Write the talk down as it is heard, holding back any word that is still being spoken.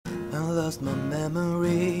I lost my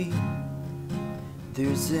memory.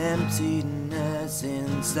 There's emptiness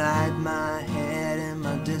inside my head, and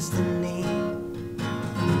my destiny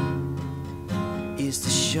is the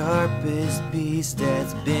sharpest piece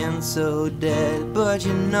that's been so dead. But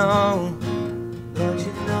you know,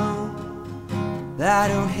 I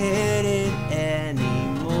don't hate it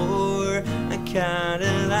anymore. I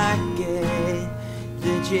kinda like it.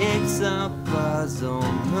 The jigsaw puzzle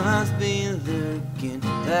must be looking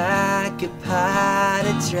like a pile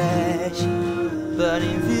of trash, but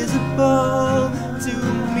invisible to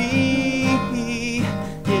me,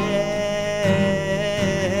 yeah.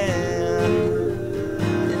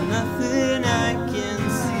 And nothing I can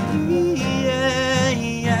see,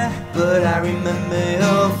 yeah. But I remember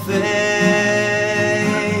your face.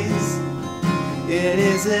 It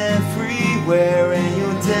is everywhere, and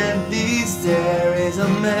your deadly stare is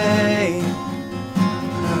on me.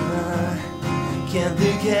 Can't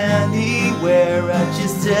look anywhere, I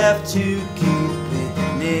just have to keep it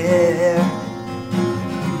near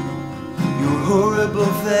your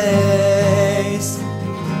horrible face.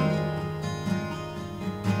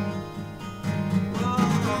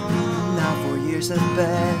 Now 4 years have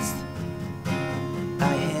passed.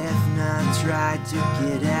 I have not tried to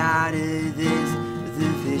get out of this, but the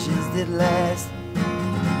visions that last.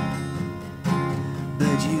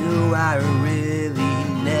 But you I really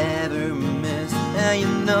never missed. And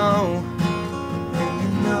you know,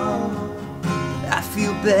 I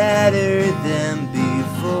feel better than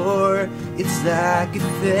before. It's like a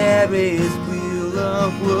Ferris wheel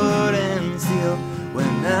of wood and steel.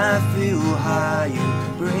 When I feel high, you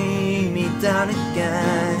bring me down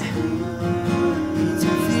again. It's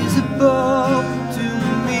invisible to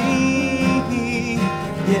me,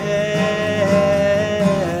 yeah.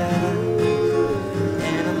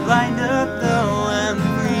 And I'm blind up though I'm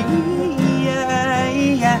free,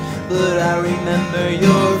 yeah. But I remember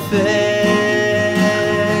your face.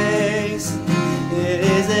 It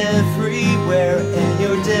is everywhere, and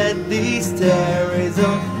your deadly stare is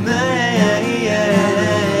on me.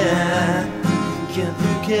 Can't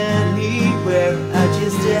look anywhere, I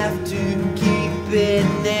just have to keep it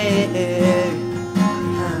near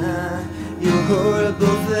your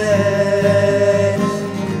horrible face.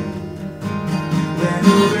 When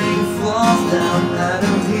the rain falls down, I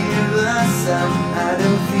don't hear the sound, I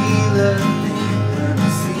don't feel a thing. When I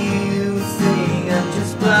see you sing, I'm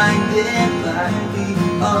just blinded by the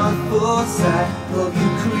awful sight of you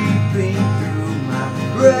creeping through my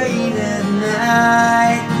brain at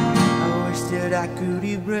night. I wish that I could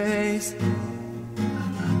erase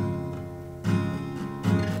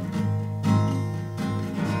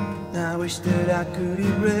I wish that I could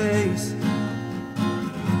erase.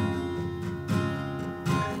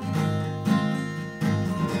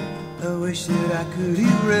 I wish that I could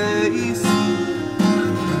erase.